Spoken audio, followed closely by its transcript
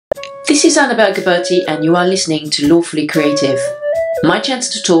This is Annabelle Gauberti and you are listening to Lawfully Creative. My chance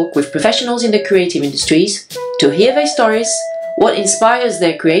to talk with professionals in the creative industries, to hear their stories, what inspires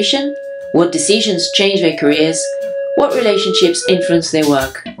their creation, what decisions change their careers, what relationships influence their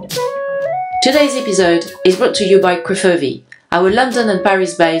work. Today's episode is brought to you by Crefovi, our London and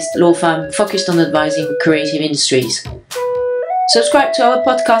Paris-based law firm focused on advising creative industries. Subscribe to our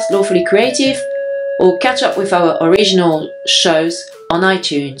podcast Lawfully Creative or catch up with our original shows on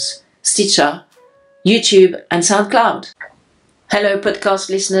iTunes, Stitcher, YouTube and SoundCloud. Hello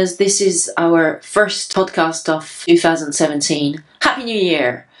podcast listeners, this is our first podcast of 2017. Happy New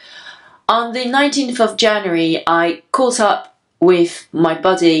Year! On the 19th of January I caught up with my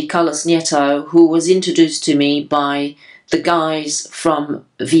buddy Carlos Nieto, who was introduced to me by the guys from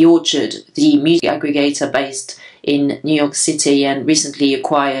The Orchard, the music aggregator based in New York City and recently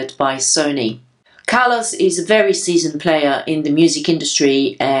acquired by Sony. Carlos is a very seasoned player in the music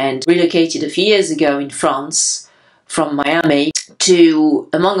industry and relocated a few years ago in France from Miami to,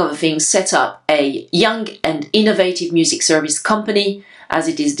 among other things, set up a young and innovative music service company, as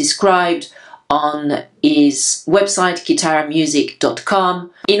it is described on his website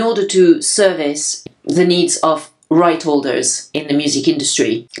KitharaMusic.com, in order to service the needs of right holders in the music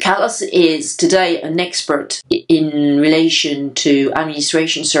industry. Carlos is today an expert in relation to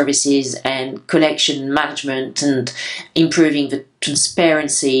administration services and collection management and improving the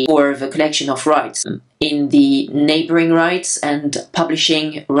transparency for the collection of rights in the neighboring rights and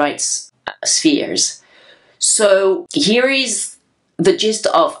publishing rights spheres. So here is the gist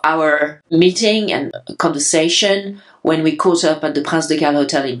of our meeting and conversation when we caught up at the Prince de Galles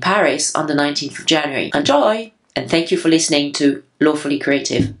Hotel in Paris on the 19th of January. Enjoy! And thank you for listening to Lawfully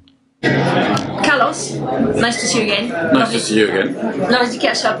Creative. Carlos, nice to see you again. Nice to see you again. Lovely to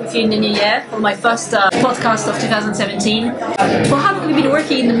catch up with you in the new year for my first podcast of 2017. Well, how long have you been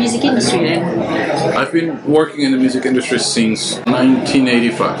working in the music industry then? I've been working in the music industry since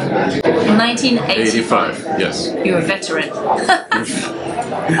 1985. 1985? Yes. You're a veteran.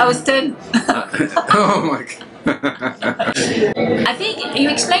 I was 10. Oh my God. I think you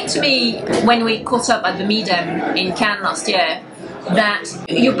explained to me when we caught up at the Medium in Cannes last year that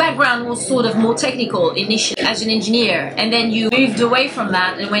your background was sort of more technical initially as an engineer, and then you moved away from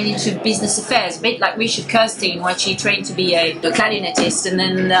that and went into business affairs, a bit like Richard Kirstein, where she trained to be a clarinetist and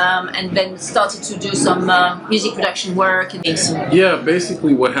then started to do some music production work and things. Yeah,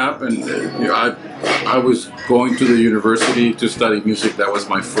 basically what happened, I was going to the university to study music. That was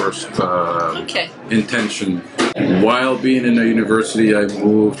my first intention. While being in the university, I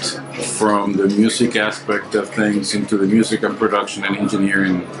moved from the music aspect of things into the music and production and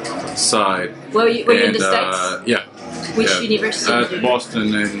engineering side. Were you in the States? Yeah. Which university? At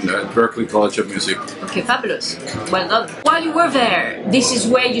Boston and at Berklee College of Music. Okay, fabulous. Well done. While you were there, this is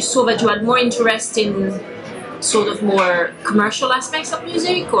where you saw that you had more interest in sort of more commercial aspects of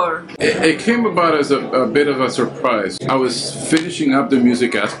music, or? It came about as a bit of a surprise. I was finishing up the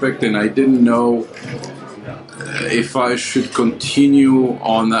music aspect and I didn't know if I should continue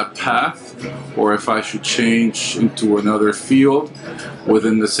on that path or if I should change into another field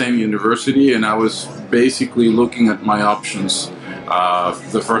within the same university, and I was basically looking at my options.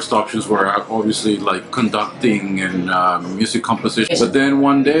 The first options were obviously like conducting and music composition. But then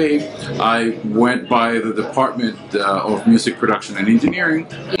one day I went by the Department of Music Production and Engineering.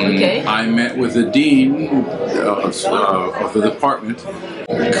 Okay. I met with the Dean of the department.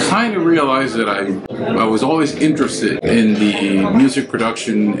 Kind of realized that I was always interested in the music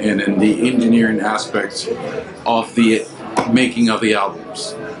production and in the engineering aspects of the making of the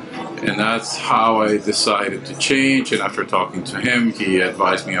albums. And that's how I decided to change, and after talking to him, he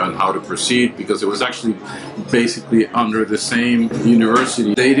advised me on how to proceed, because it was actually basically under the same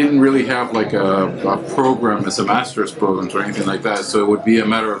university. They didn't really have like a program as a master's program or anything like that, so it would be a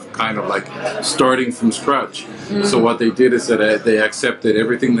matter of kind of like starting from scratch. So what they did is that they accepted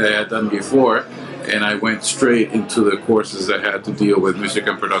everything that I had done before, and I went straight into the courses that had to deal with music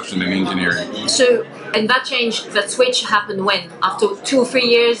and production and engineering. So, and that change, that switch happened when? After 2 or 3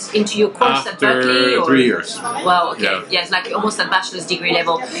 years into your course at Berklee? After 3 years. Wow, okay. Yeah. It's like almost at bachelor's degree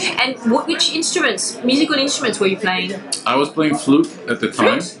level. And which instruments, musical instruments were you playing? I was playing flute at the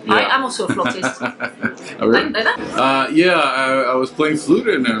time. Flute? Yeah. I'm also a flautist. Oh, really? Like that? Yeah, I was playing flute,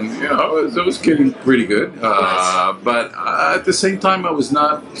 and I was getting pretty good. Nice. But at the same time, I was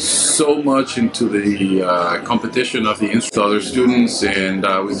not so much into the competition of the other students, and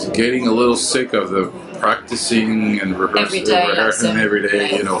I was getting a little sick of the practicing and rehearsing every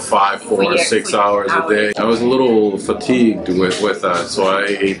day, 5, 4, 6 hours a day. I was a little fatigued with that, so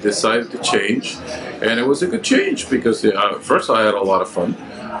I decided to change, and it was a good change because first I had a lot of fun.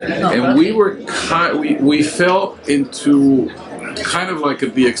 And we were we fell into kind of like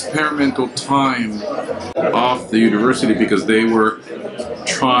the experimental time of the university because they were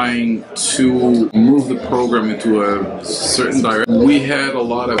trying to move the program into a certain direction. We had a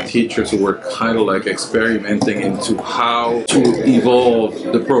lot of teachers who were kind of like experimenting into how to evolve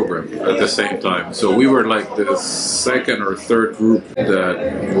the program at the same time. So we were like the second or third group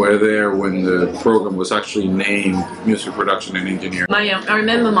that were there when the program was actually named Music Production and Engineering. I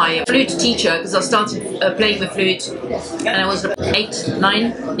remember my flute teacher, because I started playing the flute and I was 8,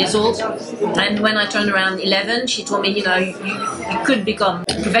 9 years old, and when I turned around 11 she told me, you know, you could become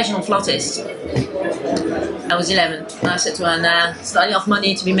a professional flautist. I was 11 and I said to her, nah, it's not enough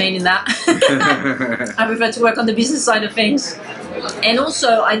money to be made in that. I prefer to work on the business side of things. And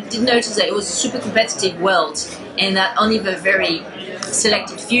also I did notice that it was a super competitive world and that only the very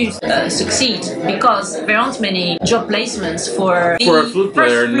selected few succeed, because there aren't many job placements for a flute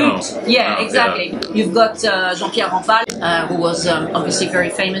player. No. Yeah, exactly. Yeah. You've got Jean-Pierre Rampal, who was obviously very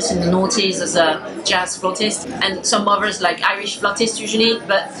famous in the noughties as a jazz flautist, and some others like Irish flautists usually.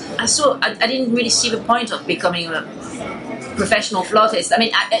 But I didn't really see the point of becoming a professional flautist. I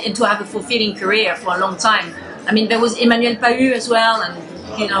mean, and to have a fulfilling career for a long time. I mean, there was Emmanuel Pahud as well, and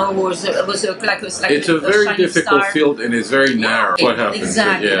you know, was like it's a very difficult field and it's very narrow. What happens?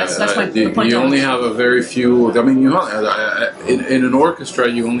 Exactly. Yeah, that's my point. You only have a very few. I mean, you in an orchestra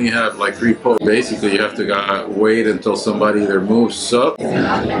you only have like 3 posts. Basically, you have to wait until somebody either moves up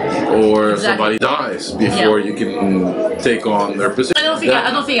or somebody dies before you can take on their position.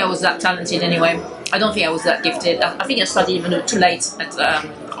 I don't think I was that talented anyway. I don't think I was that gifted. I think I started even too late at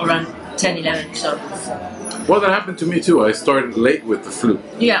around 10, 11. So. Well, that happened to me too. I started late with the flute.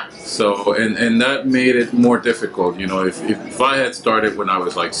 Yeah. So, and that made it more difficult. You know, if I had started when I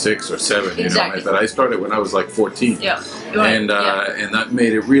was like 6 or 7, you know, but I started when I was like 14. Yeah. Right. And and that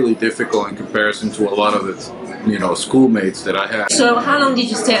made it really difficult in comparison to a lot of the, you know, schoolmates that I had. So, how long did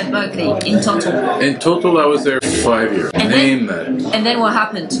you stay at Berkeley in total? In total, I was there 5 years. And then what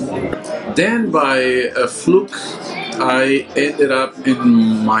happened? Then, by a fluke, I ended up in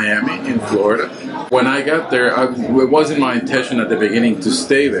Miami, in Florida. When I got there, it wasn't my intention at the beginning to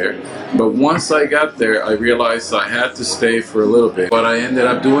stay there, but once I got there, I realized I had to stay for a little bit. What I ended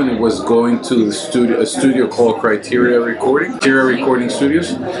up doing was going to a studio called Criteria Recording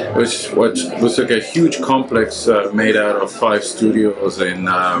Studios, which was like a huge complex made out of 5 studios and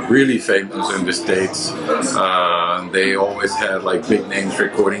really famous in the States. They always had like big names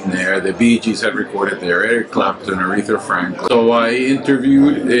recording there. The Bee Gees had recorded there, Eric Clapton, Aretha Franklin. So I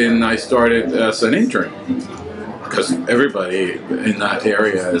interviewed and I started as an intern, because everybody in that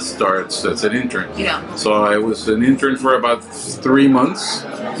area starts as an intern. Yeah. So I was an intern for about 3 months,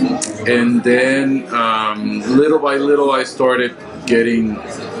 and then little by little I started getting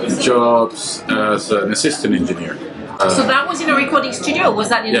jobs as an assistant engineer. So that was in a recording studio, or was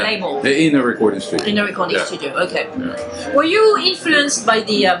that in a label? In a recording studio. In a recording studio, okay. Yeah. Were you influenced by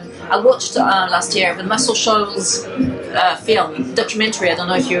the, I watched last year, the Muscle Shoals film, documentary, I don't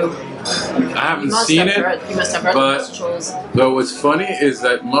know if you... I haven't seen it, you must have heard of Muscle Shoals. But what's funny is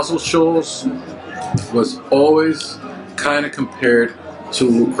that Muscle Shoals was always kind of compared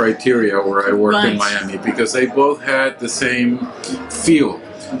to Criteria, where I worked in Miami, because they both had the same feel.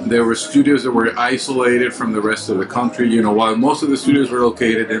 There were studios that were isolated from the rest of the country. You know, while most of the studios were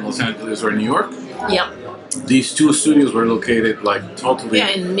located in Los Angeles or New York, these 2 studios were located like totally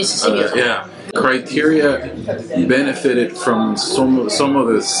in Mississippi. Criteria benefited from some of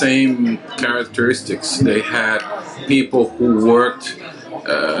the same characteristics. They had people who worked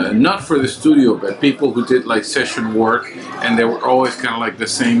not for the studio, but people who did like session work, and they were always kind of like the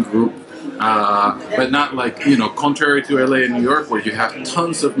same group. But not like, you know, contrary to LA and New York, where you have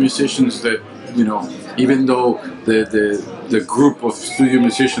tons of musicians that, you know, even though the group of studio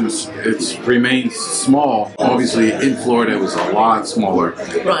musicians remains small, obviously in Florida it was a lot smaller,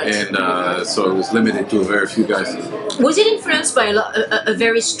 and so it was limited to a very few guys. Was it influenced by a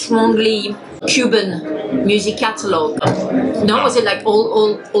very strongly Cuban music catalog? No, was it like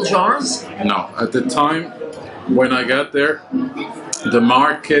all genres? No, at the time when I got there, the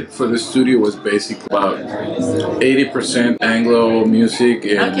market for the studio was basically about 80% Anglo music,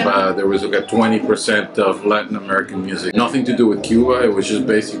 and there was like a 20% of Latin American music. Nothing to do with Cuba. It was just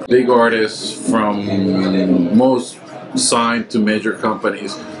basically big artists from most signed to major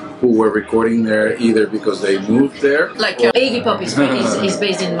companies who were recording there either because they moved there. Like Iggy Pop is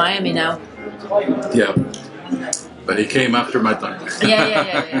based in Miami now. Yeah. but he came after my time.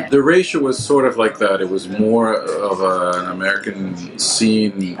 Yeah. The ratio was sort of like that. It was more of an American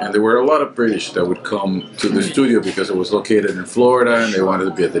scene, and there were a lot of British that would come to the studio because it was located in Florida and they wanted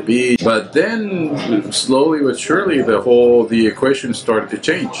to be at the beach. But then, slowly but surely, the equation started to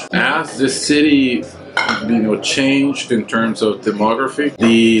change. As the city changed in terms of demography,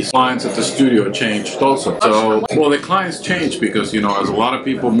 the clients at the studio changed also. So, well, the clients changed because, as a lot of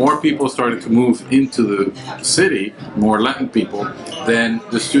people, more people started to move into the city, more Latin people, then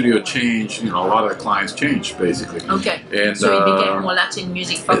the studio changed, a lot of the clients changed, basically. Okay. And, so it became more Latin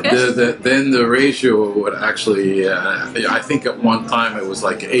music focused? Then the ratio would actually, I think at one time it was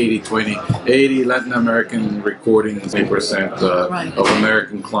like 80-20, 80 Latin American recordings, 8% of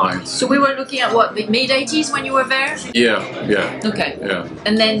American clients. So we were looking at what, the mid-80s when you were there? Yeah. Okay. Yeah.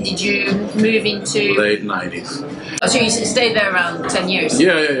 And then did you move into... Late 90s. Oh, so you stayed there around 10 years?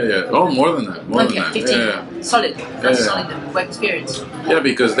 Yeah. Oh, more than that. More than that. 15. Yeah. Solid. That's solid work experience. Yeah,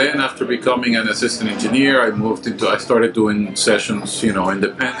 because then after becoming an assistant engineer, I started doing sessions,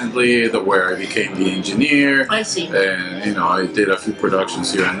 independently, where I became the engineer. I see. And, I did a few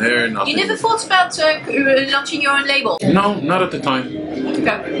productions here and there. You never thought about launching your own label? No, not at the time.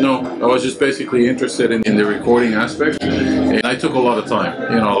 Okay. No, I was just basically interested in the recording aspect, and I took a lot of time.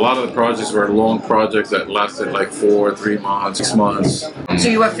 A lot of the projects were long projects that lasted like 3 months, 6 months. So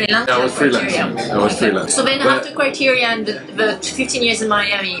you were freelance? I was freelance. Freelance. So then after Criteria and the 15 years in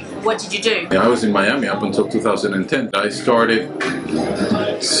Miami, what did you do? I was in Miami up until 2010. I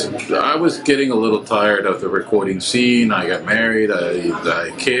was getting a little tired of the recording scene. I got married, I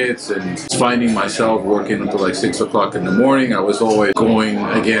had kids, and finding myself working until like 6 o'clock in the morning. I was always going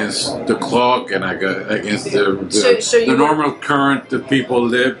against the clock, and I got against the normal current that people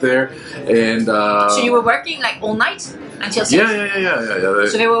live there. And so you were working like all night? Until 6? Yeah.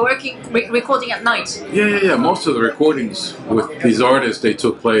 So they were recording at night? Yeah. Most of the recordings with these artists,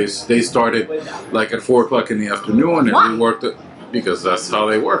 they started like at 4 o'clock in the afternoon, and we worked because that's how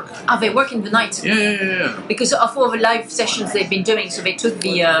they work. Oh, they work in the night? Yeah. Because of all the live sessions they've been doing, so they took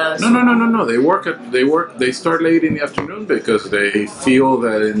the... No. They start late in the afternoon because they feel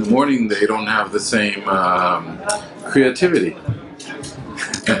that in the morning they don't have the same creativity.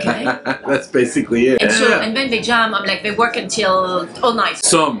 Okay. That's basically it. And then they jam. They work until all night.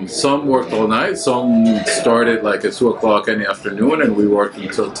 Some worked all night. Some started like at 2 o'clock in the afternoon, and we worked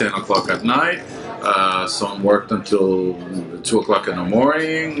until 10 o'clock at night. Some worked until 2 o'clock in the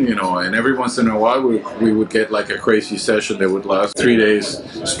morning, and every once in a while we would get like a crazy session that would last 3 days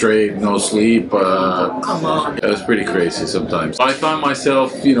straight, no sleep. Come on. It was pretty crazy sometimes. I found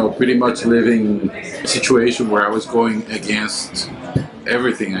myself, pretty much living a situation where I was going against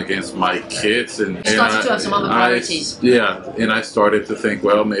everything, against my kids, and you started to have some other priorities. And I started to think,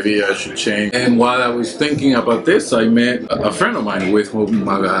 well, maybe I should change. And while I was thinking about this, I met a friend of mine with whom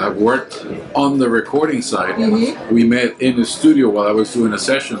I worked on the recording side. Mm-hmm. We met in the studio while I was doing a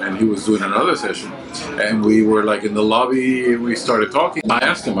session, and he was doing another session, and we were like in the lobby. We started talking. I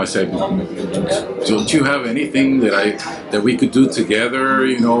asked him, I said, don't you have anything that we could do together? Do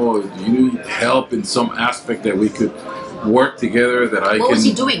you need help in some aspect that we could work together, that I can... What was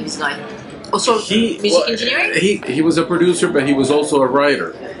he doing, this guy? Also music engineering? He was a producer, but he was also a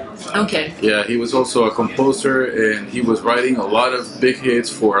writer. Okay. Yeah, he was also a composer, and he was writing a lot of big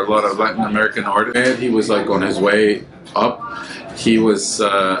hits for a lot of Latin American artists. And he was like on his way up. He was,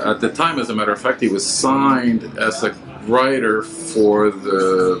 at the time, as a matter of fact, he was signed as a writer for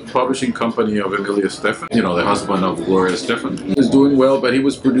the publishing company of Emilia Stefan, the husband of Gloria Stefan. He was doing well, but he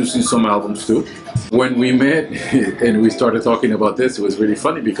was producing some albums too. When we met and we started talking about this, it was really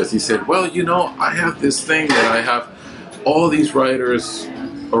funny because he said, well, I have this thing that I have all these writers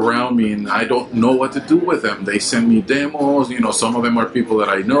around me, and I don't know what to do with them. They send me demos. Some of them are people that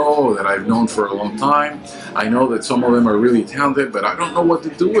I know, that I've known for a long time. I know that some of them are really talented, but I don't know what to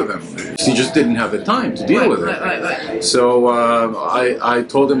do with them. He just didn't have the time to deal with it. Right. So I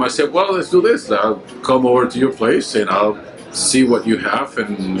told him, I said, well, let's do this. I'll come over to your place and I'll see what you have,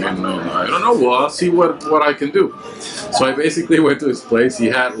 and I don't know, well, I'll see what I can do. So I basically went to his place. He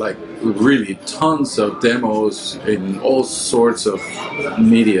had like really tons of demos in all sorts of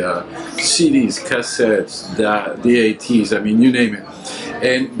media, CDs, cassettes, DATs, you name it.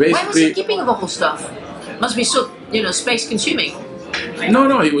 And basically, why was he keeping the whole stuff? Must be so, space consuming.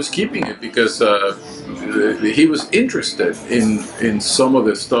 No, he was keeping it because he was interested in some of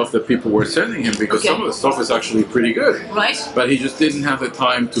the stuff that people were sending him, because some of the stuff is actually pretty good. Right. But he just didn't have the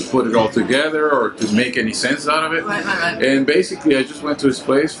time to put it all together or to make any sense out of it. Right. And basically, I just went to his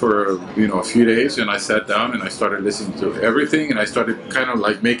place for a few days, and I sat down and I started listening to everything, and I started kind of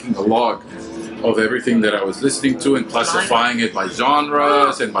like making a log of everything that I was listening to and classifying it by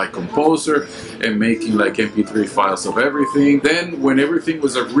genres and by composer and making like MP3 files of everything. Then when everything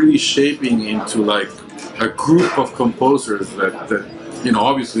was really shaping into like a group of composers that you know,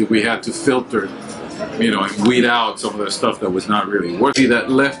 obviously we had to filter, you know, and weed out some of the stuff that was not really working. That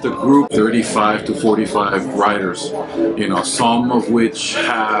left a group 35 to 45 writers, you know, some of which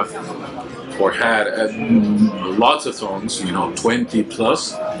have or had lots of songs, you know, 20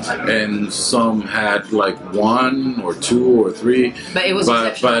 plus, and some had like 1 or 2 or 3. But it was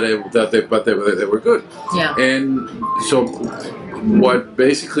they were good. Yeah. And so what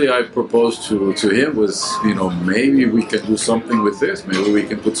basically I proposed to him was, you know, maybe we can do something with this. Maybe we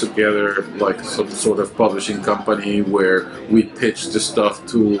can put together like some sort of publishing company where we pitch the stuff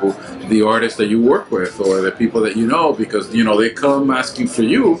to the artists that you work with or the people that you know, because, you know, they come asking for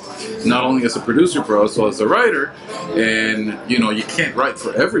you, not only as a producer but also as a writer, and, you know, you can't write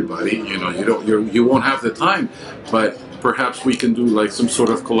for everybody. You know, you won't have the time, but perhaps we can do like some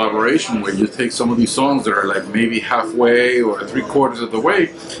sort of collaboration where you take some of these songs that are like maybe halfway or 3/4 of the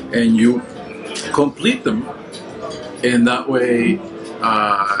way and you complete them, and that way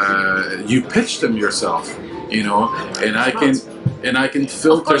you pitch them yourself, you know, and I can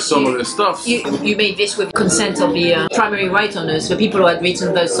filter some of the stuff. You made this with consent of the primary right owners, the people who had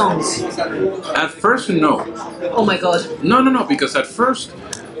written those songs? At first, no. Oh my god. No, because at first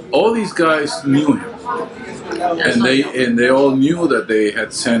all these guys knew him. And they all knew that they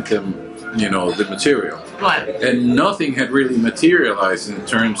had sent him, you know, the material. Right. And nothing had really materialized in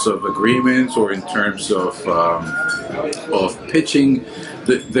terms of agreements or in terms of pitching.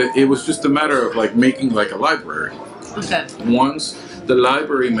 It was just a matter of like making like a library. Okay. Once the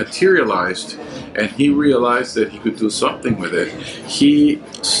library materialized and he realized that he could do something with it, he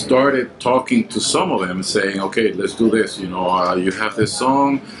started talking to some of them saying, okay, let's do this, you know, you have this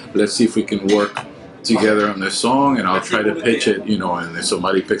song, let's see if we can work together on this song, and I'll try to pitch it, you know, and if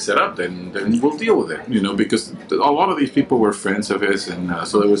somebody picks it up, then we'll deal with it, you know, because a lot of these people were friends of his, and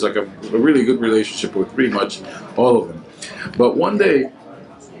so there was like a really good relationship with pretty much all of them. But one day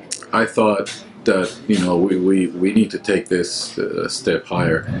I thought that, you know, we need to take this a step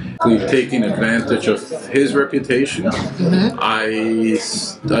higher. We've taken advantage of his reputation. Mm-hmm.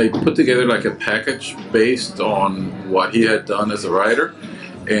 I put together like a package based on what he had done as a writer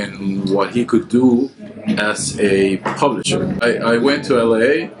and what he could do as a publisher. I went to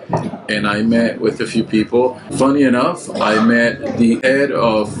LA and I met with a few people. Funny enough, I met the head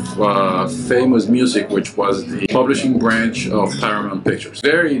of Famous Musique, which was the publishing branch of Paramount Pictures.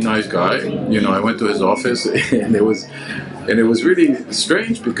 Very nice guy. You know, I went to his office and it was really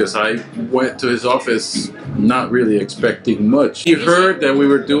strange because I went to his office not really expecting much. He heard that we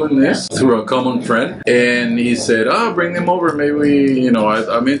were doing this through a common friend, and he said, oh, bring them over, maybe, you know,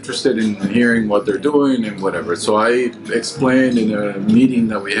 I'm interested in hearing what they're doing and whatever. So I explained in a meeting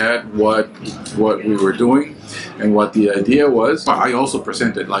that we had what we were doing and what the idea was. I also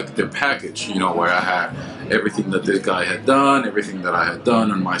presented like the package, you know, where I had everything that this guy had done, everything that I had done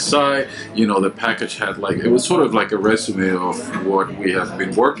on my side. You know, the package had like, it was sort of like a resume of what we have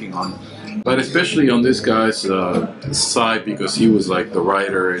been working on. But especially on this guy's side, because he was like the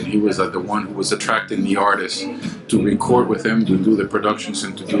writer and he was like the one who was attracting the artists to record with him, to do the productions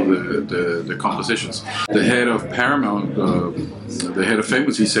and to do the compositions. The head of Paramount, the head of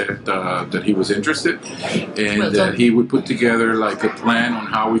Famous, he said that he was interested and that he would put together like a plan on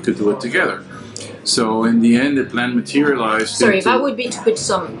how we could do it together. So in the end, the plan materialized. Sorry, that would be to put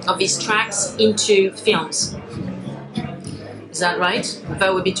some of these tracks into films. Is that right?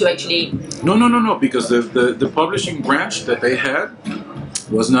 That would be to actually... No, because the publishing branch that they had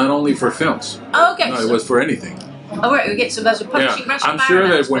was not only for films. Oh, okay. No, it was for anything. Oh, right, okay, so that's a publishing branch. I'm sure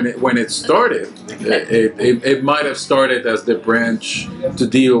that when it started, it might have started as the branch to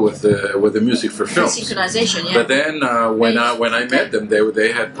deal with the music for films. Synchronization, yeah. But then when I met them,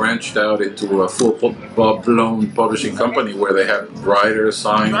 they had branched out into a full-blown publishing company where they had writers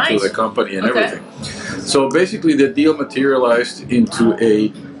signed to the company and everything. So basically, the deal materialized into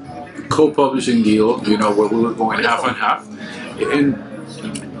a co-publishing deal, you know, where we were going half and half,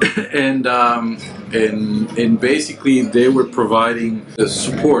 and basically they were providing the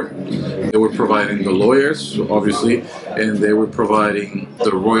support. They were providing the lawyers, obviously, and they were providing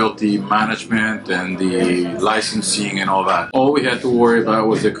the royalty management and the licensing and all that. All we had to worry about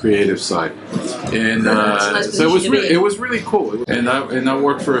was the creative side, and so it was really cool. And I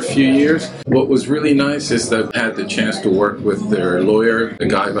worked for a few years. What was really nice is that I had the chance to work with their lawyer, a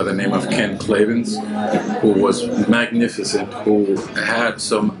guy by the name of Ken Clavens, who was magnificent, who had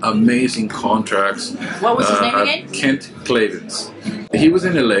some amazing contracts. What was his name again? Kent Clavens. He was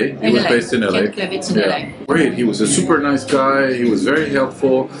in LA. He was based in LA. LA. Great. He was a super nice guy. He was very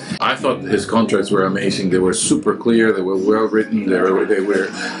helpful. I thought his contracts were amazing. They were super clear. They were well written. They were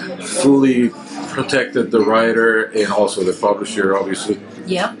fully protected the writer and also the publisher, obviously.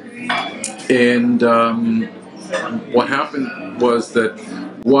 Yeah. And what happened was that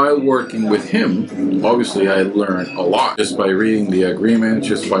while working with him, obviously I learned a lot just by reading the agreement,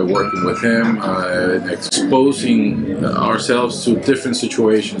 just by working with him, exposing ourselves to different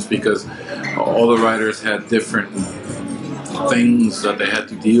situations, because all the writers had different things that they had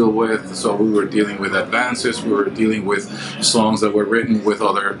to deal with. So we were dealing with advances, we were dealing with songs that were written with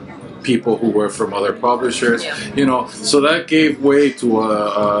other people who were from other publishers, you know, so that gave way to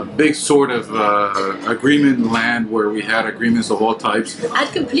a big sort of agreement land where we had agreements of all types.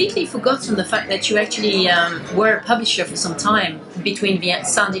 I'd completely forgotten the fact that you actually were a publisher for some time between the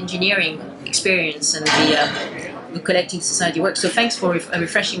sound engineering experience and the collecting society work. So thanks for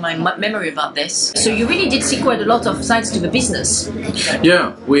refreshing my memory about this. So you really did see quite a lot of sides to the business.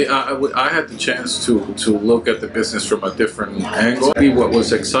 Yeah, I had the chance to look at the business from a different angle. What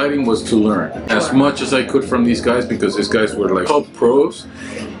was exciting was to learn as much as I could from these guys, because these guys were like top pros.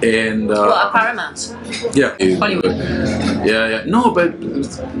 And Paramount. Yeah, Hollywood. Yeah. No, but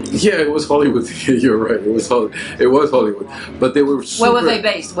yeah, it was Hollywood. You're right. It was Hollywood. But they were super, where were they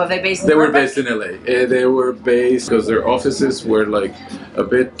based? Were they based in They were based in LA. They were based because their offices were like a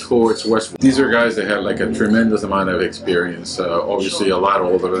bit towards West. These are guys that had like a tremendous amount of experience. Obviously, a lot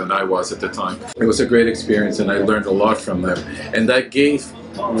older than I was at the time. It was a great experience, and I learned a lot from them. And that gave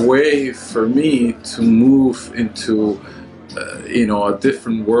way for me to move into you know, a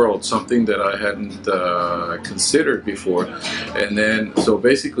different world, something that I hadn't considered before. And then, so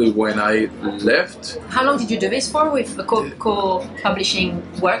basically when I left... How long did you do this for, with the co-publishing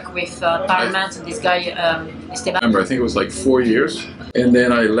work with Paramount and this guy, Esteban? I think it was like 4 years. And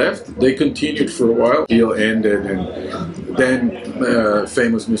then I left. They continued for a while. Deal ended, and then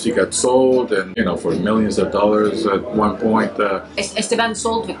Famous Musique got sold, and you know, for millions of dollars at one point. Esteban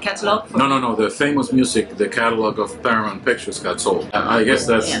sold the catalog? No. The Famous Musique, the catalog of Paramount Pictures, got sold. I guess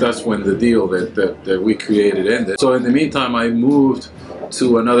that's when the deal that we created ended. So in the meantime, I moved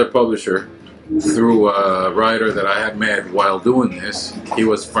to another publisher through a writer that I had met while doing this. He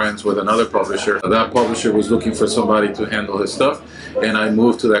was friends with another publisher. That publisher was looking for somebody to handle his stuff, and I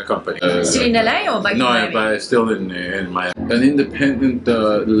moved to that company. Still in LA or back in Miami? No, but still in Miami. An independent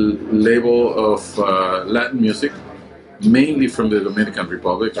label of Latin music, mainly from the Dominican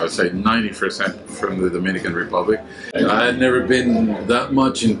Republic. I'd say 90% from the Dominican Republic. I had never been that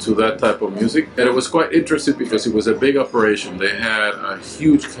much into that type of music, and it was quite interesting because it was a big operation. They had a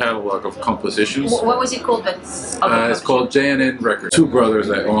huge catalog of compositions. What was it called? It's called J&N Records. Two brothers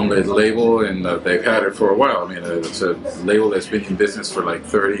that own the label, and they've had it for a while. I mean, it's a label that's been in business for like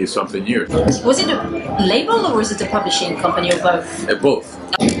 30-something years. Was it a label or was it a publishing company, or both? Both.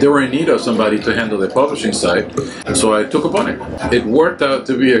 They were in need of somebody to handle the publishing side, so I took upon it. It worked out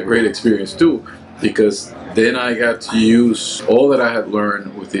to be a great experience too, because then I got to use all that I had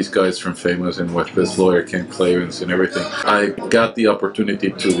learned with these guys from Famous and with this lawyer Ken Clavens and everything. I got the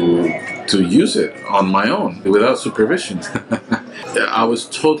opportunity to use it on my own without supervision. I was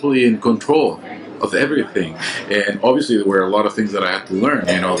totally in control of everything, and obviously there were a lot of things that I had to learn.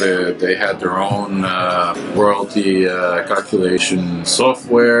 You know, they had their own royalty calculation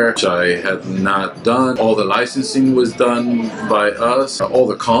software, which I had not done. All the licensing was done by us. All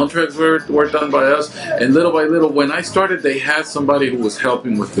the contracts were done by us. And little by little, when I started, they had somebody who was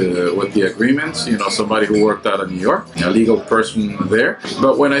helping with the agreements. You know, somebody who worked out of New York, a legal person there.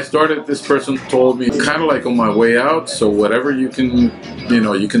 But when I started, this person told me, kind of like on my way out, so whatever you can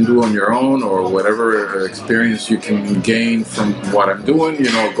do on your own, or whatever experience you can gain from what I'm doing, you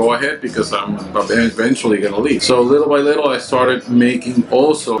know, go ahead, because I'm eventually going to leave. So little by little, I started making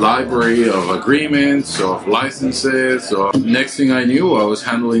also library of agreements, of licenses. So next thing I knew, I was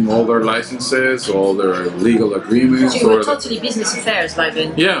handling all their licenses, all their legal agreements. So you were totally business affairs by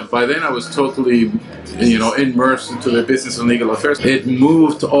then? Yeah, by then I was totally, you know, immersed into the business and legal affairs. It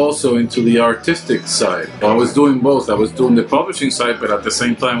moved also into the artistic side. I was doing both. I was doing the publishing side, but at the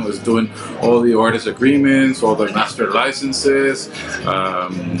same time I was doing all the artist agreements, all the master licenses,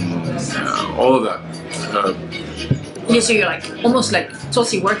 all of that. Yeah, so you're like almost like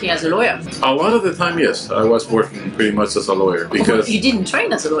totally working as a lawyer. A lot of the time, yes, I was working pretty much as a lawyer, because you didn't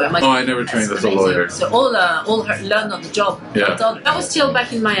train as a lawyer. No, I never trained as a lawyer. So all learned on the job. Yeah. That was still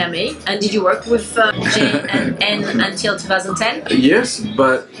back in Miami. And did you work with J&N until 2010? Yes,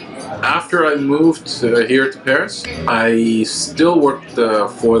 but After I moved here to Paris, I still worked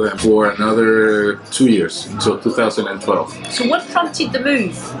for them for another 2 years, until 2012. So what prompted the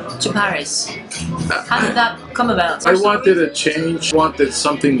move to Paris? How did that come about? I wanted a change, wanted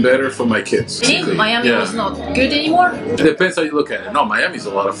something better for my kids. Really? Miami was not good anymore? It depends how you look at it. No, Miami's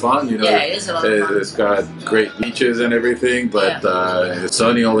a lot of fun. You know, yeah, it is a lot of fun. It's got great beaches and everything, but it's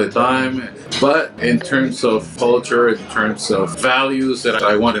sunny all the time. But in terms of culture, in terms of values that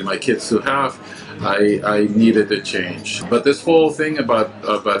I wanted my kids to have, I needed a change. But this whole thing about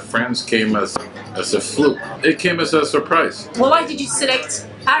France came as a fluke. It came as a surprise. Well, why did you select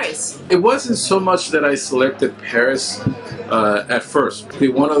Paris? It wasn't so much that I selected Paris at first.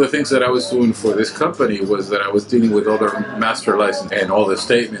 One of the things that I was doing for this company was that I was dealing with other master licenses and all the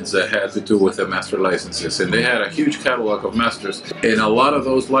statements that had to do with the master licenses. And they had a huge catalog of masters. And a lot of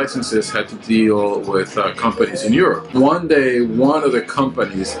those licenses had to deal with companies in Europe. One day, one of the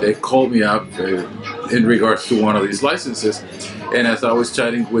companies, they called me up in regards to one of these licenses. And as I was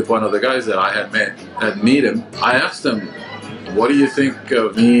chatting with one of the guys that I had met him, I asked him, what do you think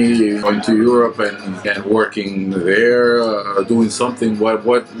of me going to Europe and working there, doing something?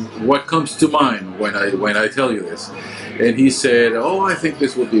 What comes to mind when I tell you this? And he said, oh, I think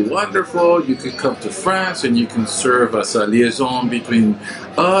this would be wonderful. You could come to France and you can serve as a liaison between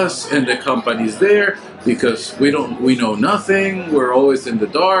us and the companies there, because we know nothing. We're always in the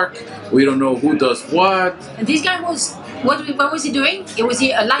dark. We don't know who does what. And this guy was, what was he doing? Was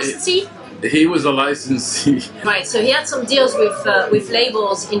he a licensee? He was a licensee. Right, so he had some deals with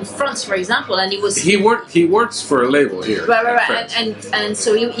labels in France, for example, and he works for a label here. Right. And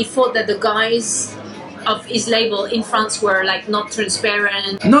so he thought that the guys of his label in France were like not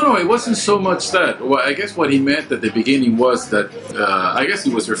transparent. No, it wasn't so much that. Well, I guess what he meant at the beginning was that I guess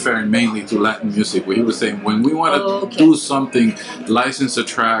he was referring mainly to Latin music, where he was saying when we want to do something, license a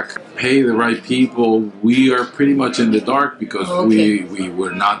track, pay the right people, we are pretty much in the dark because we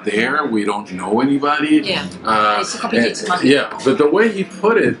were not there, we don't know anybody. It's a complicated market. Yeah, but the way he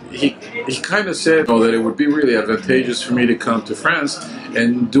put it, he kind of said that it would be really advantageous for me to come to France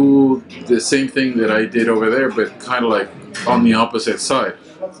and do the same thing that I did over there, but kind of like on the opposite side,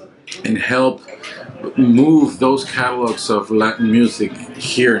 and help move those catalogs of Latin music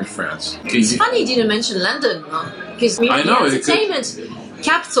here in France. It's funny you didn't mention London, because the entertainment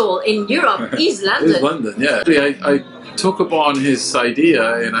capital in Europe is London. It's London, yeah. I took upon his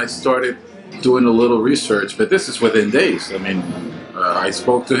idea and I started doing a little research, but this is within days. I mean, I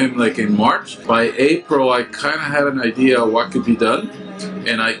spoke to him like in March. By April, I kind of had an idea of what could be done.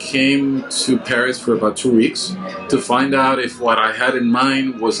 And I came to Paris for about 2 weeks to find out if what I had in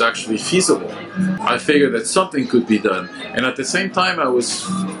mind was actually feasible. I figured that something could be done. And at the same time, I was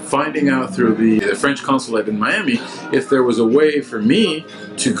finding out through the French consulate in Miami if there was a way for me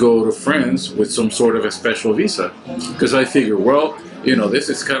to go to France with some sort of a special visa. Because I figured, well, you know, this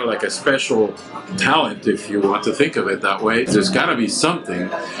is kind of like a special talent, if you want to think of it that way. There's got to be something,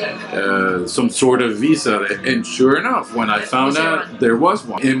 some sort of visa. And sure enough, when I found out, there was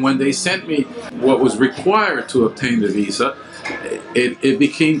one. And when they sent me what was required to obtain the visa, it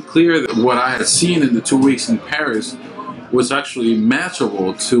became clear that what I had seen in the 2 weeks in Paris was actually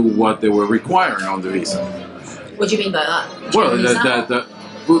matchable to what they were requiring on the visa. What do you mean by that?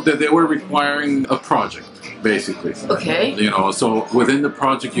 Well, that they were requiring a project, basically. Okay. You know, so within the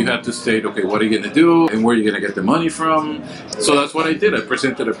project you had to state, okay, what are you going to do and where are you going to get the money from? So that's what I did. I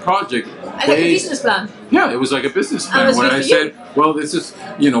presented a project. Like a business plan. Yeah, it was like a business plan where I said, well, this is,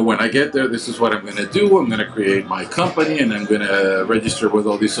 you know, when I get there, this is what I'm going to do. I'm going to create my company and I'm going to register with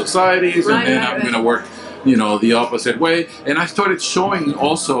all these societies and then I'm going to work, you know, the opposite way. And I started showing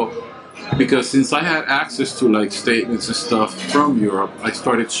also, because since I had access to like statements and stuff from Europe, I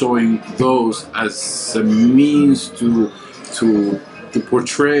started showing those as a means to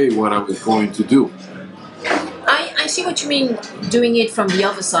portray what I was going to do. I see what you mean, doing it from the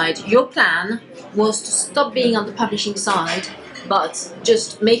other side. Your plan was to stop being on the publishing side, but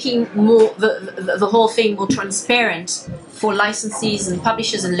just making more the whole thing more transparent for licensees and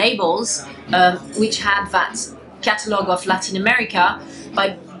publishers and labels, which had that catalog of Latin America,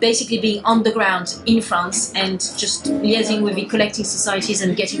 by basically being on the ground in France and just liaising with the collecting societies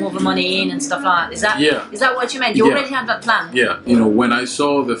and getting all the money in and stuff like that. Is that what you meant? You already had that plan? Yeah. You know, when I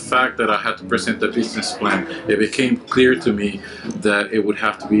saw the fact that I had to present a business plan, it became clear to me that it would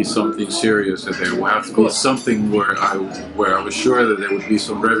have to be something serious and there would have to be something where I was sure that there would be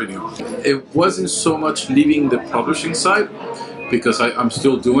some revenue. It wasn't so much leaving the publishing side, because I'm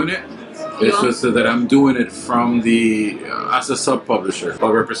still doing it. It's just that I'm doing it from the as a sub-publisher, by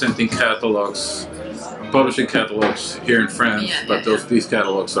representing catalogs, publishing catalogs here in France, these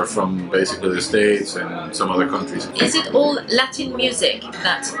catalogs are from basically the States and some other countries. Is it all Latin music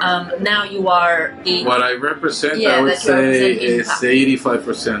that now you are in? What I represent, I would say, is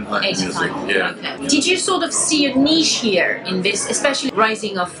 85% Latin music. Yeah. Okay. Did you sort of see a niche here in this, especially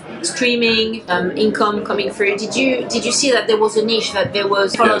rising of streaming, income coming through? Did you see that there was a niche, that there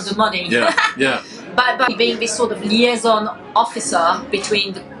was follow the money? Yeah, yeah. By being this sort of liaison officer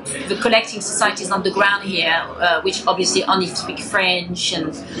between the collecting societies on the ground here, which obviously only speak French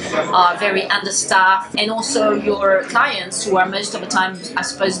and are very understaffed, and also your clients who are most of the time, I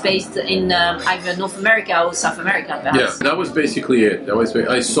suppose, based in either North America or South America, perhaps. Yeah, that was basically it.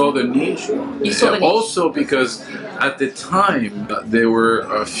 I saw the niche. You saw the niche. Also because at the time there were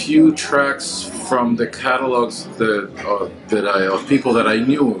a few tracks from the catalogs of people that I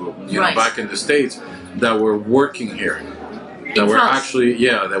knew, know, back in the States, that were working here. That were actually,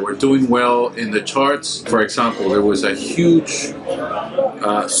 that were doing well in the charts. For example, there was a huge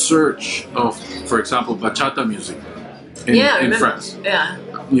search of, for example, bachata music in France. Yeah.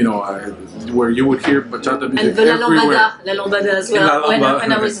 You know, where you would hear bachata music and the everywhere. La Lambada as well.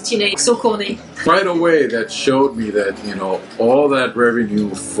 When I was a teenager, so corny. Right away, that showed me that, you know, all that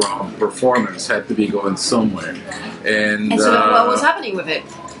revenue from performance had to be going somewhere. And so what was happening with it?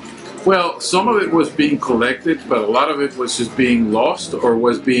 Well, some of it was being collected, but a lot of it was just being lost or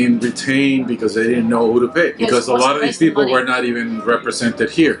was being retained because they didn't know who to pay. Because a lot of these people were not even represented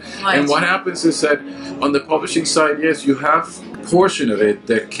here. Right. And what happens is that on the publishing side, yes, you have a portion of it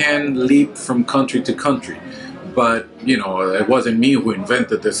that can leap from country to country. But, you know, it wasn't me who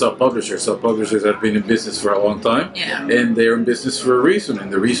invented the sub-publishers. Sub-publishers have been in business for a long time, and they're in business for a reason.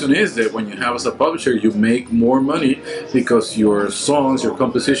 And the reason is that when you have a sub-publisher, you make more money because your songs, your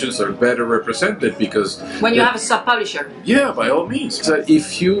compositions are better represented. Because when you have a sub-publisher? Yeah, by all means. So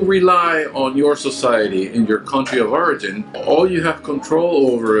if you rely on your society in your country of origin, all you have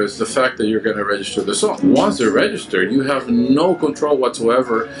control over is the fact that you're going to register the song. Once they're registered, you have no control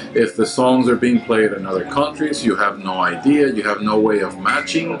whatsoever if the songs are being played in other countries. You have no idea, you have no way of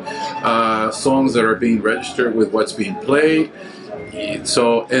matching songs that are being registered with what's being played.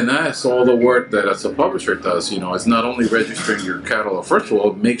 So, and that's all the work that as a publisher does. You know, it's not only registering your catalog. First of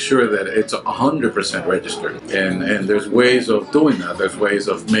all, make sure that it's 100% registered. And there's ways of doing that. There's ways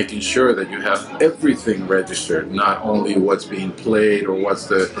of making sure that you have everything registered, not only what's being played or what's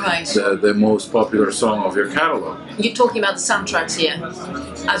the most popular song of your catalog. You're talking about the soundtracks here,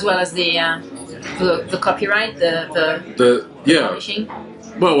 as well as the copyright, the publishing.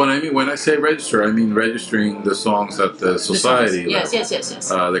 Well, when I say register, I mean registering the songs at the society level. Yes.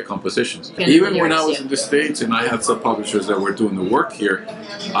 The compositions. Even when I was in the States and I had some publishers that were doing the work here,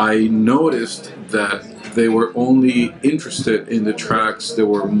 I noticed that they were only interested in the tracks that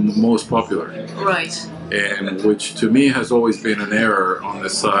were most popular. Right. And which to me has always been an error on the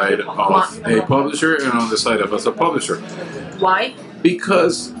side of a publisher and on the side of us a publisher. Why?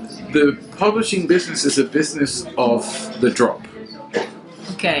 Because the publishing business is a business of the drop.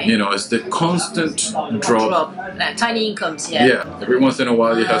 Okay. You know, it's the constant drop. Tiny incomes, Yeah. Every once in a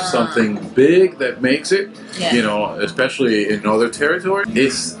while you have something big that makes it, you know, especially in other territory.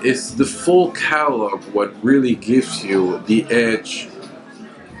 It's the full catalog what really gives you the edge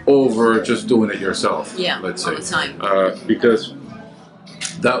over just doing it yourself, let's say. All the time. Because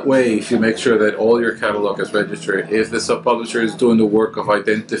that way, if you make sure that all your catalog is registered, if the sub-publisher is doing the work of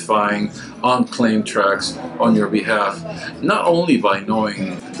identifying unclaimed tracks on your behalf, not only by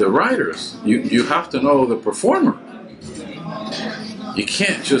knowing the writers, you have to know the performer. You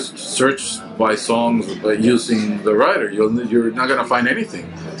can't just search by songs by using the writer. You're not going to find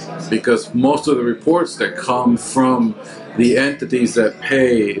anything. Because most of the reports that come from the entities that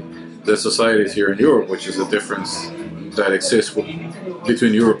pay the societies here in Europe, which is a difference that exists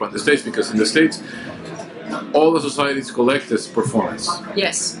between Europe and the States, because in the States all the societies collect is performance.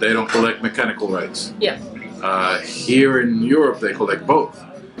 Yes. They don't collect mechanical rights. Yeah. Here in Europe they collect both.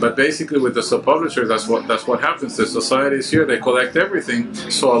 But basically with the sub-publisher, that's what happens. The societies here, they collect everything.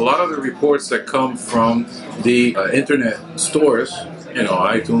 So a lot of the reports that come from the internet stores, you know,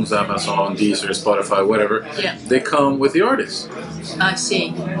 iTunes, Amazon, Deezer, Spotify, whatever, they come with the artists. I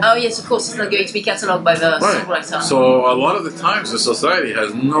see. Oh yes, of course, it's not going to be catalogued by the songwriter. So a lot of the times the society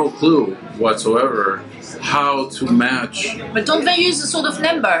has no clue whatsoever how to match. But don't they use a sort of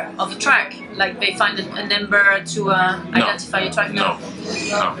number of a track? Like they find a number to identify a track? No.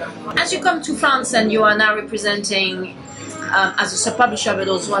 As you come to France and you are now representing as a sub-publisher, but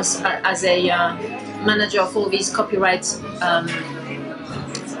also as a manager of all these copyright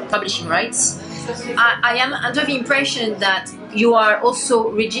publishing rights. I am under the impression that you are also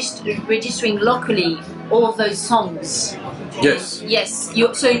registering locally all those songs. Yes. Yes.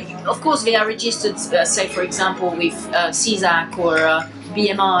 So of course they are registered, say for example with CSAC or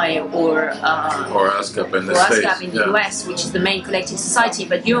BMI or ASCAP in the ASCAP in the US, which is the main collecting society.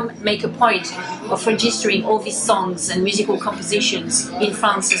 But you make a point of registering all these songs and musical compositions in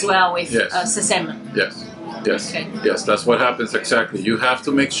France as well with SESEM. Yes. Yes. Okay. Yes. That's what happens exactly. You have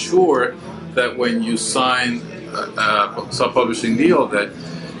to make sure that when you sign a sub-publishing deal that,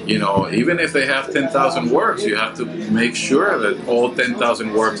 you know, even if they have 10,000 works, you have to make sure that all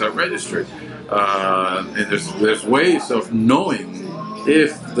 10,000 works are registered. And there's ways of knowing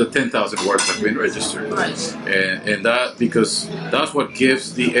if the 10,000 works have been registered. Right. And that, because that's what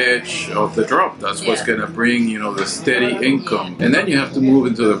gives the edge of the drop. That's what's going to bring, you know, the steady income. And then you have to move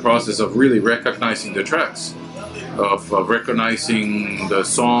into the process of really recognizing the tracks. Of recognizing the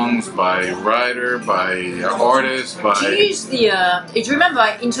songs by writer, by artist, by... Do you use the... do you remember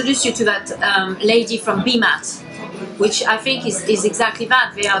I introduced you to that lady from BMAT, which I think is exactly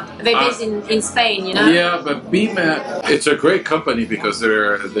that. They're based in Spain, you know? Yeah, but BMAT, it's a great company because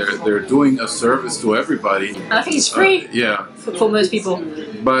they're doing a service to everybody. And I think it's free for most people.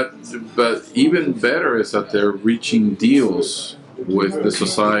 But even better is that they're reaching deals with the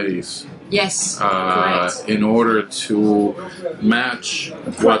societies. Yes, correct. In order to match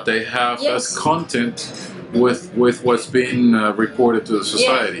what they have as content with what's been reported to the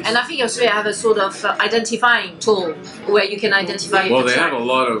societies. Yeah. And I think also they have a sort of identifying tool where you can identify. Well, they have a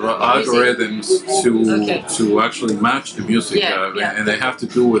lot of algorithms to actually match the music, and they have to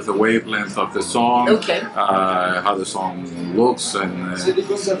do with the wavelength of the song, how the song looks, and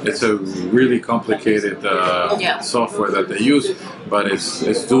it's a really complicated software that they use, but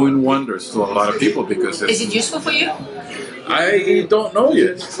it's doing wonders to a lot of people because is it useful for you? I don't know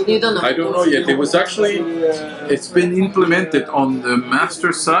yet. You don't know? I don't know yet. It was actually, it's been implemented on the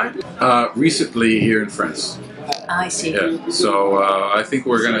master side recently here in France. I see. Yeah. So I think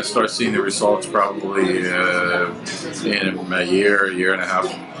we're going to start seeing the results probably in a year and a half.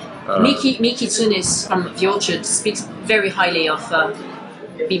 Miki Tsunis from The Orchard speaks very highly of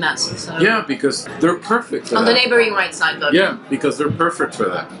BMAT. So. Yeah, because they're perfect for on the neighboring right side, though. Yeah, because they're perfect for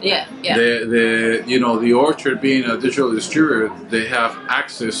that. Yeah. You know, The Orchard being a digital distributor, they have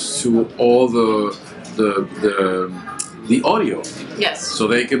access to all the audio. Yes. So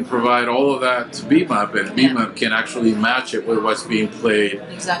they can provide all of that to BMAP, and BMAP can actually match it with what's being played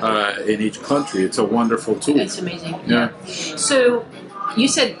in each country. It's a wonderful tool. It's amazing. Yeah. So you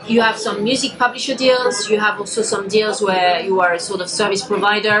said you have some music publisher deals. You have also some deals where you are a sort of service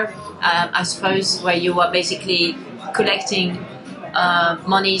provider, I suppose, where you are basically collecting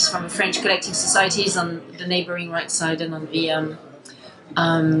monies from French collecting societies on the neighboring right side and on the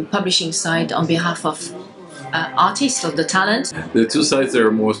publishing side on behalf of artists or the talent. The two sides that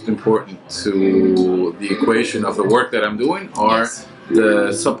are most important to the equation of the work that I'm doing are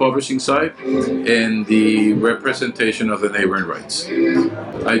the sub-publishing side and the representation of the neighboring rights.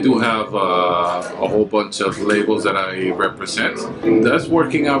 I do have a whole bunch of labels that I represent. That's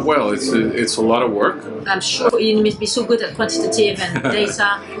working out well. It's a lot of work. I'm sure you must be so good at quantitative and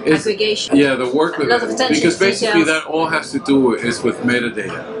data aggregation. Yeah, the work with because basically details. That all has to do is with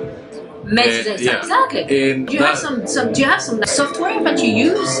metadata. Metadata, exactly. And do you have some software that you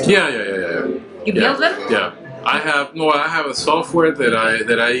use? Yeah. You build them? Yeah. I have a software that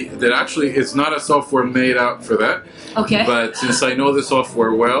actually it's not a software made out for that. Okay. But since I know the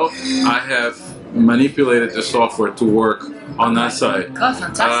software well, I have manipulated the software to work on that side. Oh,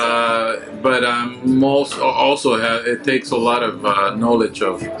 fantastic! But also it takes a lot of knowledge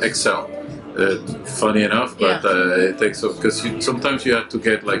of Excel. Funny enough, but it takes because sometimes you have to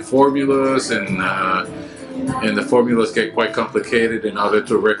get like formulas and the formulas get quite complicated in order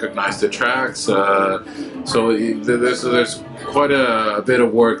to recognize the tracks. So there's quite a bit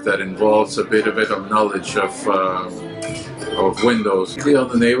of work that involves a bit of knowledge of Windows. On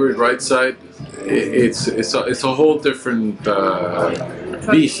the neighboring right side, it's a whole different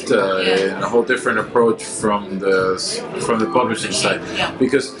beast and a whole different approach from the publishing side,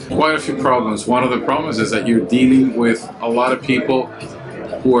 because quite a few problems. One of the problems is that you're dealing with a lot of people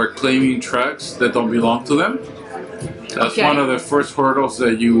who are claiming tracks that don't belong to them. That's one of the first hurdles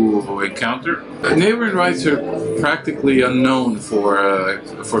that you encounter. Neighboring rights are practically unknown for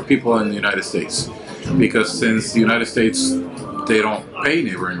people in the United States, because since the United States they don't pay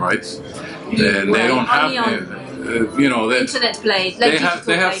neighboring rights, and they don't have you know, internet play. They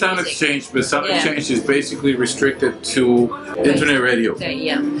have sound exchange, but sound exchange is basically restricted to internet radio. Okay,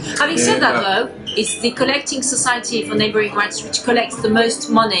 yeah. Having said that, though, it's the collecting society for neighboring rights which collects the most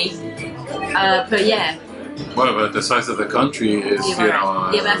money per year. Well, but the size of the country is, you know...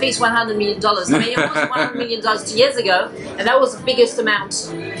 yeah, but I think it's $100 million. I mean, it was $100 million 2 years ago, and that was the biggest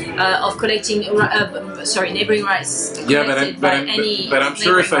amount of collecting, neighboring rights collected by any. But I'm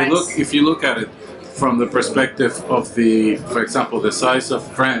sure if you look at it from the perspective of for example, the size of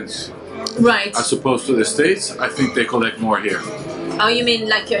France, right, as opposed to the States, I think they collect more here. Oh, you mean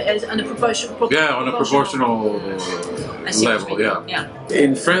like on a proportional? Yeah, on a proportional level. Yeah.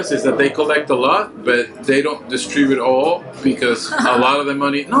 In France, is that they collect a lot, but they don't distribute all because a lot of the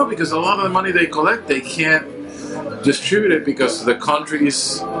money. No, because a lot of the money they collect, they can't distribute it because the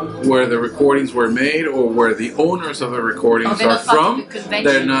countries where the recordings were made or where the owners of the recordings are from,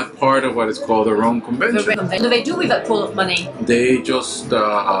 they're not part of what is called the Rome Convention. What do they do with that pool of money? They just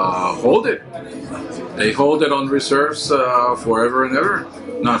hold it. They hold it on reserves forever and ever.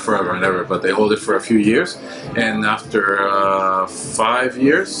 Not forever and ever, but they hold it for a few years. And after 5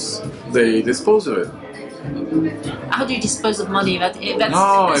 years, they dispose of it. How do you dispose of money? That's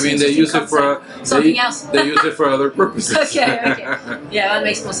I mean they use it for something else. They use it for other purposes. Okay. Yeah, that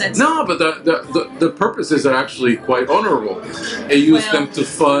makes more sense. No, but the purposes are actually quite honorable. They use them to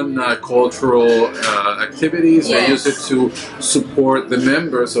fund cultural activities. Yes. They use it to support the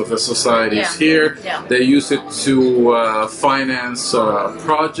members of the societies here. Yeah. They use it to finance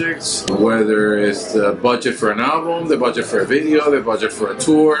projects, whether it's the budget for an album, the budget for a video, the budget for a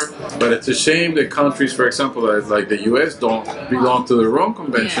tour. But it's a shame that countries, for example, like the US, don't belong to the Rome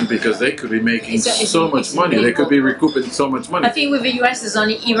Convention because they could be making so much money. They could be recouping so much money. I think with the US, there's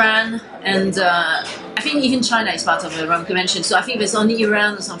only Iran, and I think even China is part of the Rome Convention. So I think there's only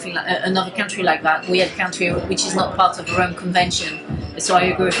Iran or something like another country like that, weird country which is not part of the Rome Convention. So I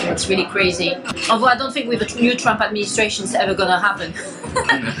agree with you, it's really crazy. Although I don't think with the new Trump administration it's ever going to happen.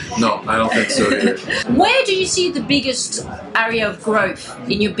 No, I don't think so either. Where do you see the biggest area of growth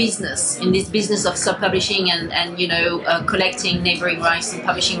in your business, in this business of self-publishing and you know, collecting neighboring rights and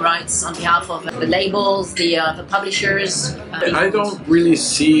publishing rights on behalf of the labels, the publishers? I don't really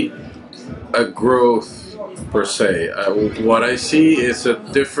see a growth per se. What I see is a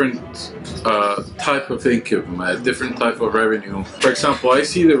different type of income, a different type of revenue. For example, I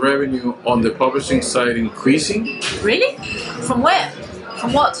see the revenue on the publishing side increasing. Really? From where?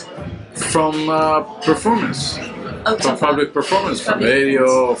 From what? From performance. From public performance, from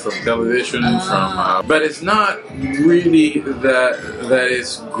radio, from television, but it's not really that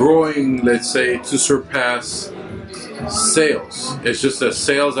it's growing, let's say, to surpass sales. It's just that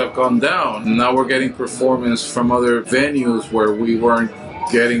sales have gone down. Now we're getting performance from other venues where we weren't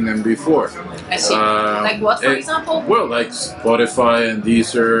getting them before. I see. Like what, for example? Well, like Spotify and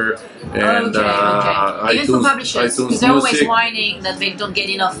Deezer and Even iTunes, for publishers, because they're always whining that they don't get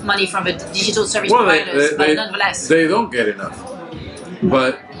enough money from the digital service providers, but nonetheless. They don't get enough.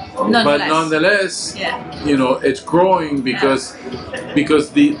 But nonetheless, you know, it's growing because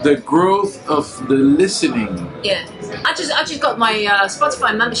the growth of the listening. Yeah, I just got my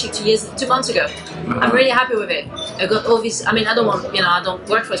Spotify membership 2 months ago. I'm really happy with it. I got all these. I mean, I don't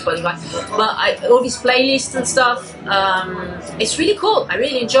work for Spotify, but all these playlists and stuff. It's really cool. I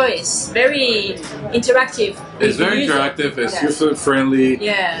really enjoy it. It's very interactive. It's very interactive. It's user friendly.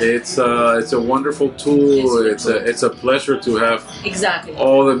 Yeah. It's a wonderful tool. It's a pleasure to have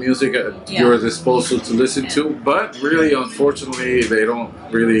all the music at your disposal to listen to. But really, unfortunately, they don't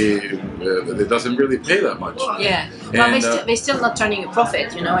really. It doesn't really pay that much. Yeah. Well, they're still not turning a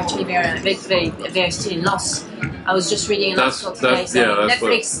profit. You know, actually, they're still in loss. I was just reading an article today.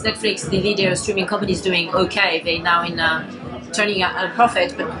 Netflix, the video streaming company, is doing okay. They're now in turning a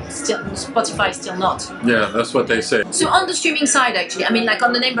profit, but still Spotify is still not. Yeah, that's what they say. So on the streaming side, actually, I mean, like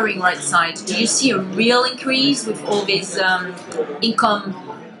on the neighboring rights side, do you see a real increase with all this income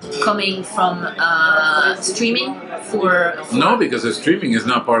coming from streaming? No, because the streaming is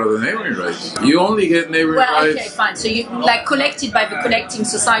not part of the neighboring rights. You only get neighboring rights. Okay, fine. So you like collected by the collecting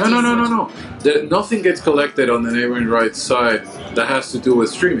society. No. Nothing gets collected on the neighboring rights side that has to do with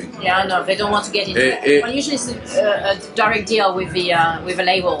streaming. Yeah, I know. They don't want to get into it. Well, usually it's a direct deal with the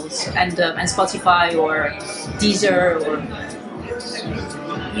labels and Spotify or Deezer or.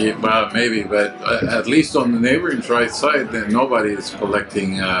 Yeah, well, maybe, but at least on the neighboring rights side, then nobody is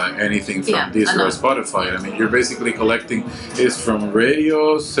collecting anything from Deezer or Spotify. I mean, you're basically collecting this from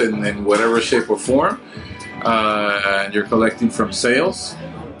radios in whatever shape or form, and you're collecting from sales.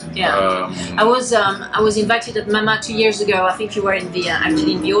 Yeah, I was invited at Mama 2 years ago. I think you were in the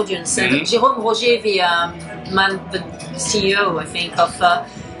actually in the audience. Jérôme Roger, the CEO, I think, of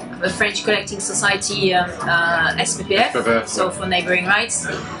the French Collecting Society, SPPF, so for neighboring rights.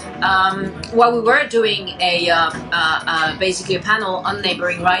 While we were doing basically a panel on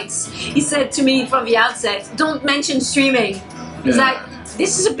neighboring rights, he said to me from the outset, "Don't mention streaming." He's like,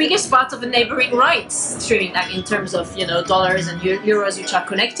 this is the biggest part of the neighboring rights, streaming, like in terms of dollars and euros which are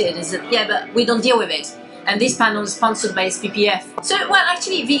connected. Is that but we don't deal with it. And this panel is sponsored by SPPF. So well,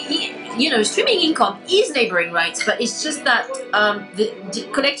 actually, the streaming income is neighboring rights, but it's just that the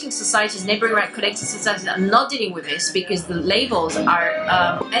collecting societies, neighboring right collecting societies, are not dealing with this because the labels are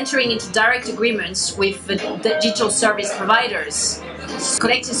entering into direct agreements with the digital service providers.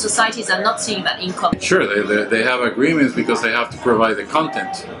 Collecting societies are not seeing that income. Sure, they have agreements because they have to provide the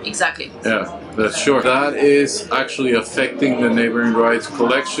content. Exactly. Yeah, that's sure. That is actually affecting the neighboring rights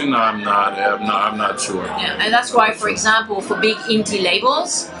collection. I'm not sure. Yeah, and that's why, for example, for big indie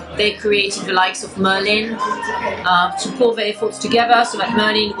labels, they created the likes of Merlin to pull their efforts together, so that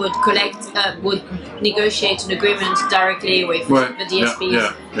Merlin would negotiate an agreement directly with the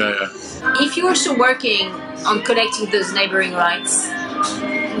DSPs. Yeah. If you're also working on collecting those neighboring rights,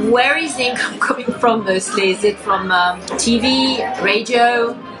 where is the income coming from mostly? Is it from TV,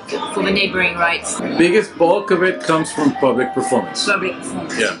 radio, for the neighboring rights? Biggest bulk of it comes from public performance. Public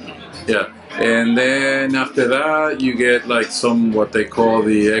performance. Yeah. And then after that, you get like what they call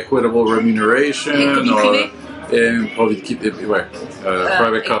the equitable remuneration,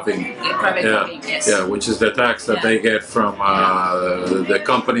 private copying. Private copying, yes. Yeah, which is the tax that they get from the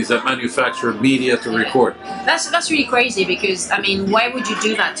companies that manufacture media to record. That's really crazy because I mean, why would you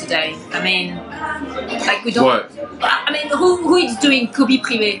do that today? I mean, like we don't. What? I mean, who is doing copie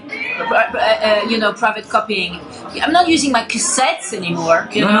privée? Private copying. I'm not using my cassettes anymore.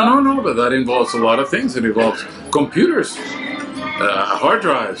 No, but that involves a lot of things. It involves computers, hard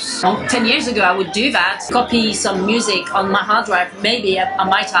drives. 10 years ago, I would do that, copy some music on my hard drive. Maybe I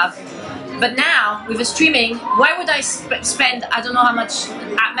might have. But now, with the streaming, why would I spend I don't know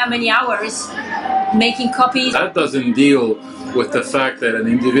how many hours making copies? That doesn't deal with the fact that an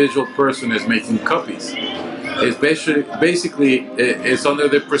individual person is making copies. It's basically it's under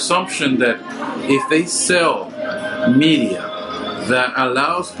the presumption that if they sell media that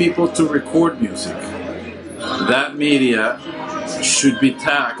allows people to record music, that media should be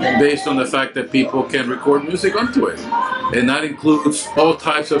taxed based on the fact that people can record music onto it. And that includes all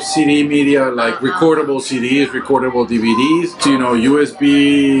types of CD media, like recordable CDs, recordable DVDs,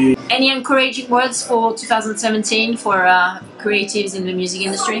 USB. Any encouraging words for 2017 for creatives in the music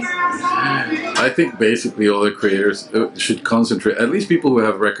industry? I think basically all the creators should concentrate, at least people who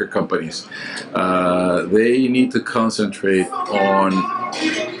have record companies, they need to concentrate on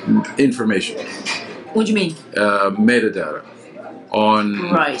information. What do you mean? Metadata.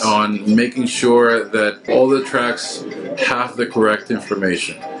 On making sure that all the tracks have the correct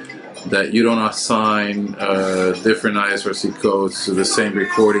information, that you don't assign different ISRC codes to the same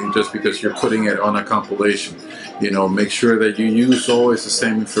recording just because you're putting it on a compilation. Make sure that you use always the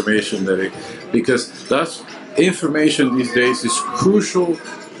same information because that's information these days is crucial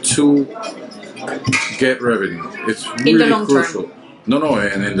to get revenue. It's really crucial. Term. No,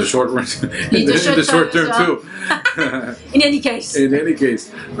 and in the short run, in the short term too. In any case. In any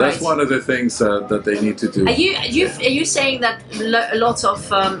case, that's one of the things that they need to do. Are you saying that a lot of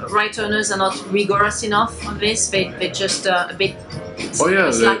right owners are not rigorous enough on this? They're just a bit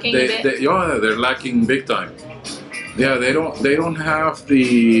slacking a bit? They're lacking big time. Yeah, they don't have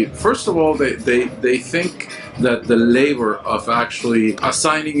the. First of all, they think that the labor of actually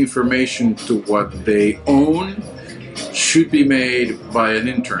assigning information to what they own should be made by an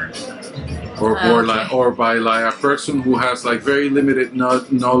intern or by a person who has very limited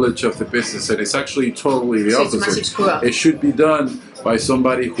knowledge of the business, and it's actually totally the opposite. It should be done by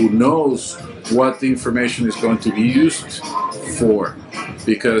somebody who knows what the information is going to be used for,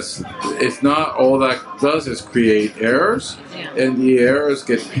 because if not, all that does is create errors, and the errors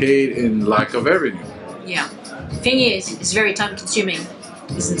get paid in lack of revenue. Yeah. The thing is, it's very time consuming,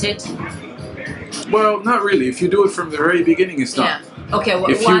 isn't it? Well, not really. If you do it from the very beginning, it's not. Yeah. Okay, well,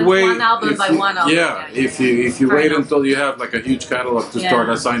 if you wait, one album by one album. Yeah, if you wait until you have a huge catalog to start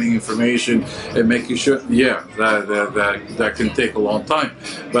assigning information and making sure, that can take a long time.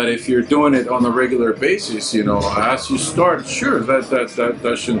 But if you're doing it on a regular basis, as you start, sure,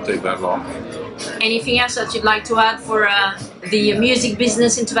 that shouldn't take that long. Anything else that you'd like to add for the music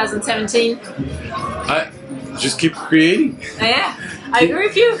business in 2017? Just keep creating. Yeah, I agree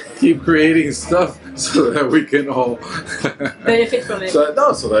with you. Keep creating stuff. so that we can all benefit from it.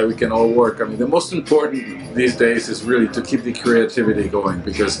 so that we can all work. I mean, the most important these days is really to keep the creativity going,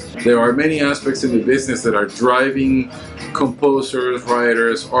 because there are many aspects in the business that are driving composers,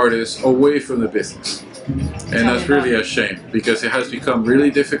 writers, artists away from the business. And that's really a shame, because it has become really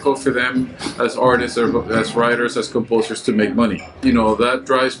difficult for them as artists, or as writers, as composers, to make money. You know, that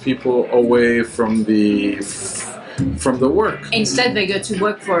drives people away from the work. Instead, they go to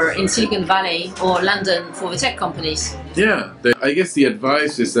work in Silicon Valley or London for the tech companies. Yeah, I guess the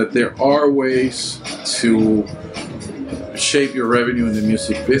advice is that there are ways to shape your revenue in the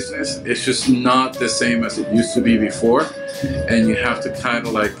music business. It's just not the same as it used to be before, and you have to kind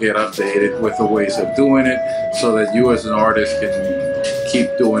of like get updated with the ways of doing it, so that you as an artist can keep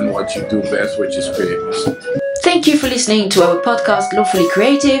doing what you do best, which is create music. Thank you for listening to our podcast Lawfully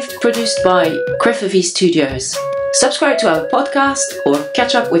Creative, produced by Crefovi Studios. Subscribe to our podcast or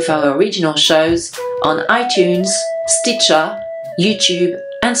catch up with our original shows on iTunes, Stitcher, YouTube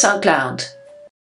and SoundCloud.